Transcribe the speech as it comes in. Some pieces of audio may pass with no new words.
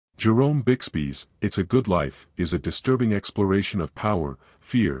Jerome Bixby's It's a Good Life is a disturbing exploration of power,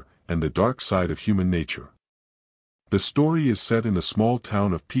 fear, and the dark side of human nature. The story is set in the small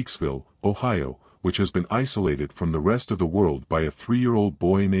town of Peaksville, Ohio, which has been isolated from the rest of the world by a 3-year-old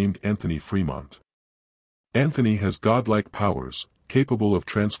boy named Anthony Fremont. Anthony has godlike powers, capable of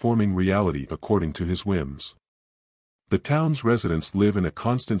transforming reality according to his whims. The town's residents live in a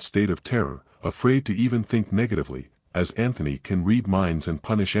constant state of terror, afraid to even think negatively, as Anthony can read minds and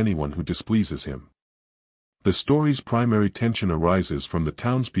punish anyone who displeases him. The story's primary tension arises from the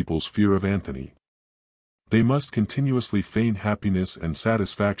townspeople's fear of Anthony. They must continuously feign happiness and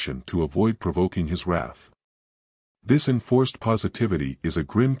satisfaction to avoid provoking his wrath. This enforced positivity is a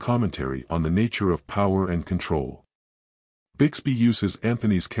grim commentary on the nature of power and control. Bixby uses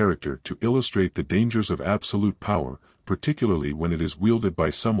Anthony's character to illustrate the dangers of absolute power, particularly when it is wielded by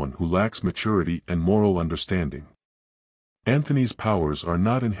someone who lacks maturity and moral understanding. Anthony's powers are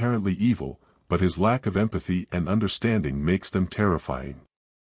not inherently evil, but his lack of empathy and understanding makes them terrifying.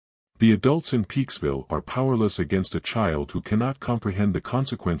 The adults in Peaksville are powerless against a child who cannot comprehend the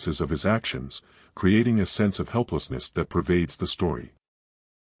consequences of his actions, creating a sense of helplessness that pervades the story.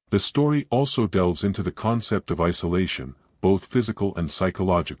 The story also delves into the concept of isolation, both physical and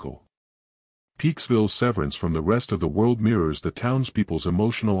psychological. Peaksville's severance from the rest of the world mirrors the townspeople's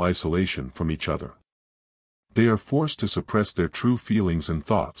emotional isolation from each other. They are forced to suppress their true feelings and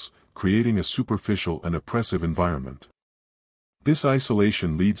thoughts, creating a superficial and oppressive environment. This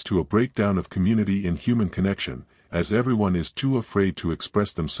isolation leads to a breakdown of community and human connection, as everyone is too afraid to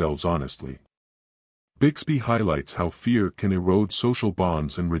express themselves honestly. Bixby highlights how fear can erode social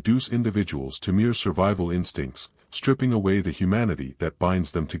bonds and reduce individuals to mere survival instincts, stripping away the humanity that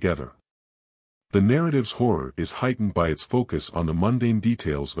binds them together. The narrative's horror is heightened by its focus on the mundane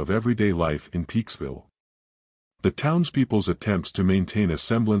details of everyday life in Peaksville. The townspeople's attempts to maintain a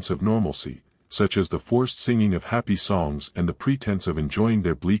semblance of normalcy, such as the forced singing of happy songs and the pretense of enjoying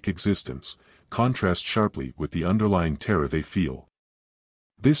their bleak existence, contrast sharply with the underlying terror they feel.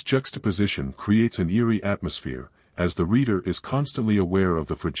 This juxtaposition creates an eerie atmosphere, as the reader is constantly aware of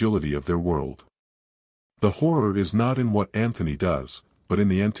the fragility of their world. The horror is not in what Anthony does, but in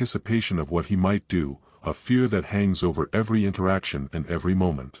the anticipation of what he might do, a fear that hangs over every interaction and every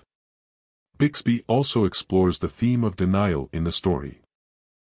moment. Bixby also explores the theme of denial in the story.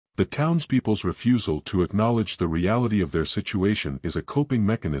 The townspeople's refusal to acknowledge the reality of their situation is a coping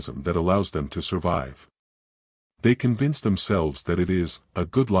mechanism that allows them to survive. They convince themselves that it is a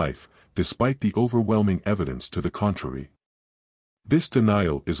good life, despite the overwhelming evidence to the contrary. This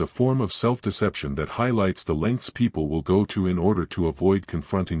denial is a form of self-deception that highlights the lengths people will go to in order to avoid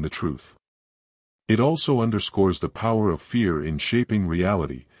confronting the truth. It also underscores the power of fear in shaping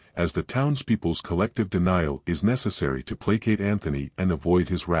reality, as the townspeople's collective denial is necessary to placate Anthony and avoid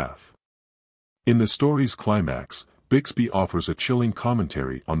his wrath. In the story's climax, Bixby offers a chilling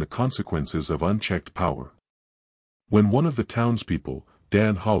commentary on the consequences of unchecked power. When one of the townspeople,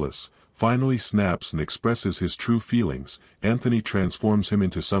 Dan Hollis, finally snaps and expresses his true feelings, Anthony transforms him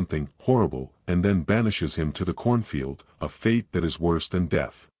into something horrible and then banishes him to the cornfield, a fate that is worse than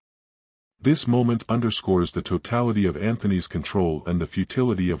death. This moment underscores the totality of Anthony's control and the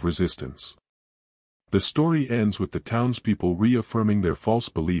futility of resistance. The story ends with the townspeople reaffirming their false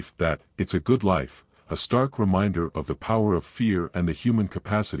belief that it's a good life, a stark reminder of the power of fear and the human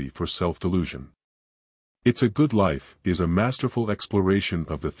capacity for self-delusion. It's a Good Life is a masterful exploration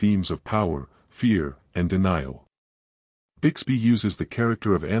of the themes of power, fear, and denial. Bixby uses the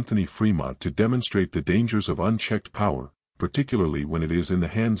character of Anthony Fremont to demonstrate the dangers of unchecked power, particularly when it is in the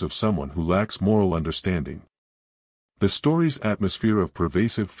hands of someone who lacks moral understanding. The story's atmosphere of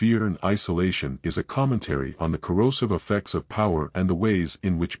pervasive fear and isolation is a commentary on the corrosive effects of power and the ways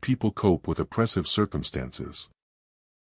in which people cope with oppressive circumstances.